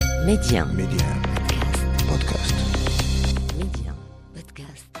Média. Podcast. Média.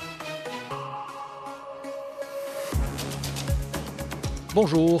 Podcast.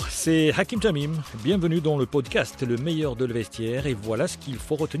 Bonjour, c'est Hakim Tamim. Bienvenue dans le podcast Le meilleur de le vestiaire et voilà ce qu'il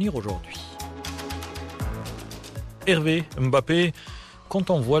faut retenir aujourd'hui. Hervé Mbappé,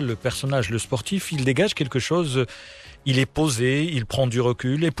 quand on voit le personnage, le sportif, il dégage quelque chose, il est posé, il prend du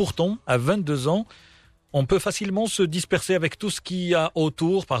recul et pourtant, à 22 ans, on peut facilement se disperser avec tout ce qu'il y a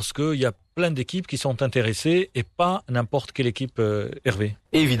autour parce qu'il y a plein d'équipes qui sont intéressées et pas n'importe quelle équipe, Hervé.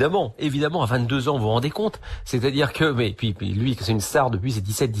 Évidemment, à 22 ans, vous vous rendez compte? C'est-à-dire que, mais puis lui, c'est une star depuis ses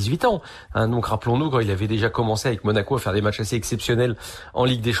 17-18 ans. Donc rappelons-nous quand il avait déjà commencé avec Monaco à faire des matchs assez exceptionnels en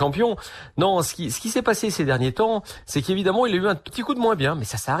Ligue des Champions. Non, ce qui s'est passé ces derniers temps, c'est qu'évidemment, il a eu un petit coup de moins bien, mais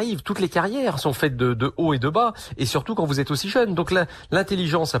ça arrive. Toutes les carrières sont faites de haut et de bas, et surtout quand vous êtes aussi jeune. Donc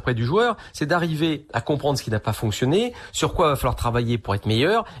l'intelligence après du joueur, c'est d'arriver à comprendre ce qui n'a pas fonctionné, sur quoi il va falloir travailler pour être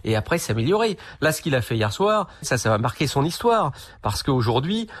meilleur, et après s'améliorer. Là, ce qu'il a fait hier soir, ça va marquer son histoire, parce qu'aujourd'hui,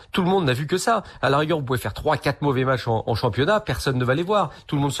 tout le monde n'a vu que ça. À la rigueur, vous pouvez faire 3-4 mauvais matchs en championnat, personne ne va les voir.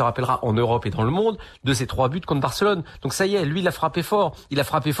 Tout le monde se rappellera en Europe et dans le monde de ces 3 buts contre Barcelone. Donc ça y est, lui, il a frappé fort. Il a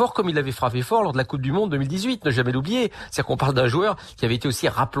frappé fort comme il avait frappé fort lors de la Coupe du Monde 2018, ne jamais l'oublier. C'est-à-dire qu'on parle d'un joueur qui avait été aussi,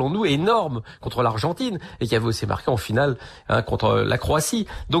 rappelons-nous, énorme contre l'Argentine et qui avait aussi marqué en finale contre la Croatie.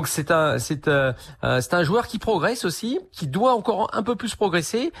 Donc c'est un joueur qui progresse aussi, qui doit encore un peu plus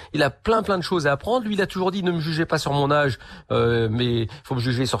progresser. Il a plein de choses à apprendre. Lui, il a toujours dit ne me jugez pas sur mon âge, mais faut me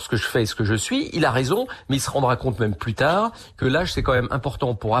juger sur ce que je fais et ce que je suis. Il a raison, mais il se rendra compte même plus tard que l'âge c'est quand même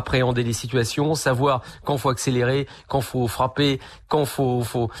important pour appréhender les situations, savoir quand faut accélérer, quand faut frapper, quand faut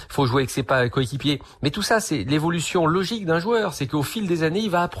jouer avec ses coéquipiers. Mais tout ça, c'est l'évolution logique d'un joueur. C'est qu'au fil des années, il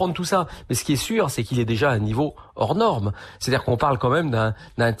va apprendre tout ça. Mais ce qui est sûr, c'est qu'il est déjà à un niveau hors norme. C'est-à-dire qu'on parle quand même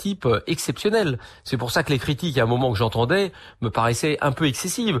d'un type exceptionnel. C'est pour ça que les critiques, à un moment que j'entendais, me paraissaient un peu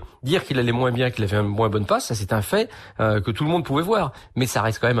excessives. Dire qu'il allait moins bien, qu'il avait une moins bonne passe, ça c'est un fait que tout le monde pouvait voir. Mais ça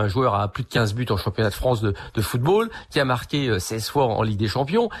reste quand même un joueur à plus de 15 buts en championnat de France de football, qui a marqué 16 fois en Ligue des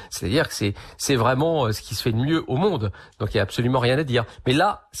Champions. C'est-à-dire que c'est vraiment ce qui se fait de mieux au monde. Donc il n'y a absolument rien à dire. Mais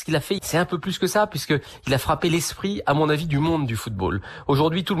là, ce qu'il a fait, c'est un peu plus que ça, puisqu'il a frappé l'esprit, à mon avis, du monde du football.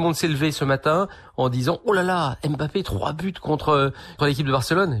 Aujourd'hui, tout le monde s'est levé ce matin en disant « Oh là là, Mbappé, 3 buts contre l'équipe de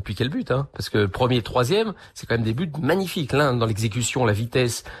Barcelone ». Et puis quel but, parce que le premier et troisième, c'est quand même des buts magnifiques. L'un dans l'exécution, la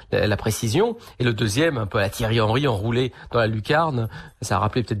vitesse, la précision. Et le deuxième, un peu à la Thierry Henry, enroulé dans la lucarne. Ça a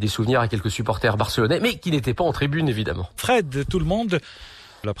rappelé peut-être des souvenirs à quelques supporters barcelonais, mais qui n'étaient pas en tribune, évidemment. Fred, tout le monde,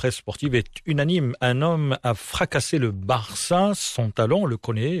 la presse sportive est unanime. Un homme a fracassé le Barça. Son talent, on le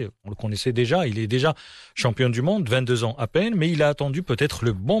connaissait déjà. Il est déjà champion du monde, 22 ans à peine, mais il a attendu peut-être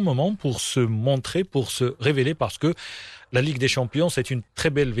le bon moment pour se montrer, pour se révéler, parce que la Ligue des Champions, c'est une très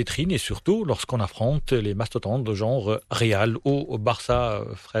belle vitrine, et surtout lorsqu'on affronte les mastodontes de genre Real ou Barça,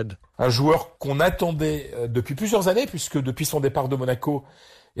 Fred. Un joueur qu'on attendait depuis plusieurs années, puisque depuis son départ de Monaco,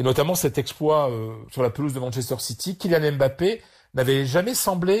 et notamment cet exploit sur la pelouse de Manchester City, Kylian Mbappé n'avait jamais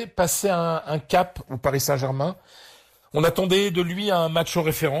semblé passer un cap au Paris Saint-Germain. On attendait de lui un match en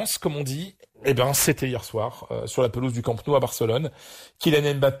référence, comme on dit. Eh ben, c'était hier soir, sur la pelouse du Camp Nou à Barcelone.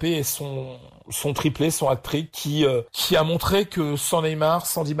 Kylian Mbappé et son triplé, son hat-trick, qui a montré que sans Neymar,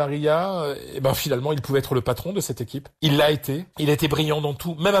 sans Di Maria, finalement, il pouvait être le patron de cette équipe. Il l'a été. Il a été brillant dans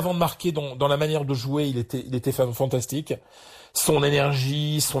tout. Même avant de marquer, dans la manière de jouer, il était fantastique. Son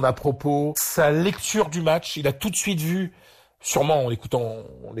énergie, son à-propos, sa lecture du match, il a tout de suite vu, sûrement en écoutant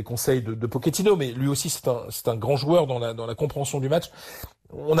les conseils de Pochettino, mais lui aussi c'est un grand joueur dans la compréhension du match.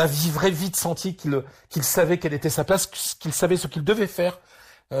 On a vite senti qu'il savait quelle était sa place, qu'il savait ce qu'il devait faire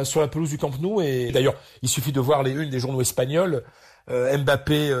sur la pelouse du Camp Nou. Et d'ailleurs, il suffit de voir les unes des journaux espagnols.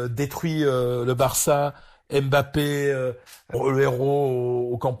 Mbappé détruit le Barça, Mbappé le héros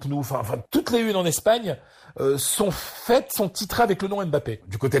au Camp Nou. Enfin, toutes les unes en Espagne sont titrées avec le nom Mbappé.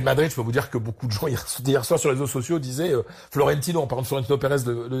 Du côté de Madrid, je peux vous dire que beaucoup de gens hier soir sur les réseaux sociaux disaient Florentino, par exemple Florentino Pérez,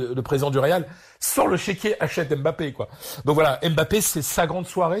 le président du Real, sort le chéquier, achète Mbappé, quoi. Donc voilà, Mbappé, c'est sa grande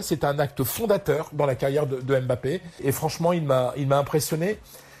soirée, c'est un acte fondateur dans la carrière de Mbappé. Et franchement, il m'a impressionné.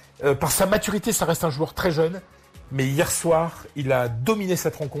 Par sa maturité, ça reste un joueur très jeune, mais hier soir, il a dominé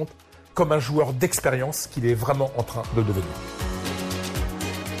cette rencontre comme un joueur d'expérience qu'il est vraiment en train de devenir.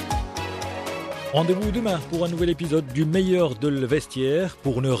 Rendez-vous demain pour un nouvel épisode du meilleur de le vestiaire.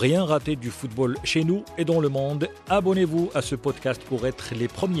 Pour ne rien rater du football chez nous et dans le monde, abonnez-vous à ce podcast pour être les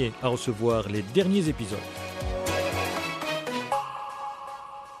premiers à recevoir les derniers épisodes.